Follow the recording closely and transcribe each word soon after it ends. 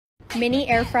Mini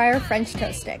air fryer French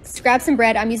toast sticks. To grab some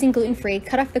bread, I'm using gluten-free.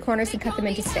 Cut off the corners and cut them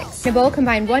into sticks. In a bowl,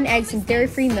 combine 1 egg, some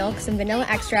dairy-free milk, some vanilla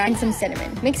extract, and some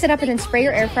cinnamon. Mix it up and then spray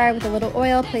your air fryer with a little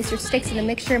oil. Place your sticks in the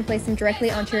mixture and place them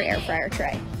directly onto your air fryer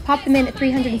tray. Pop them in at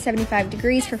 375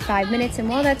 degrees for 5 minutes, and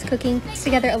while that's cooking, mix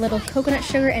together a little coconut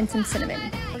sugar and some cinnamon.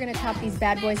 We're gonna top these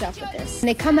bad boys off with this. When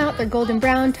they come out, they're golden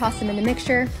brown, toss them in the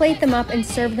mixture, plate them up, and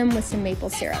serve them with some maple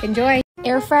syrup. Enjoy!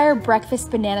 Air fryer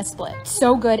breakfast banana split.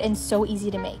 So good and so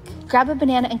easy to make. Grab a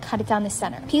banana and cut it down the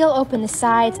center. Peel open the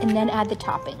sides and then add the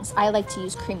toppings. I like to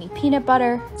use creamy peanut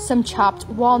butter, some chopped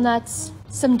walnuts,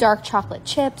 some dark chocolate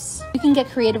chips. You can get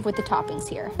creative with the toppings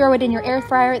here. Throw it in your air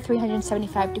fryer at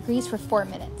 375 degrees for 4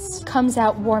 minutes. Comes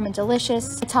out warm and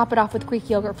delicious. I top it off with Greek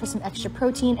yogurt for some extra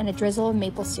protein and a drizzle of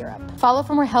maple syrup. Follow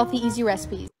for more healthy, easy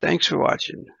recipes. Thanks for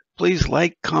watching. Please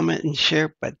like, comment, and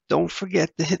share, but don't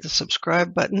forget to hit the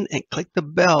subscribe button and click the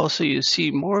bell so you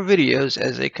see more videos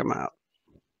as they come out.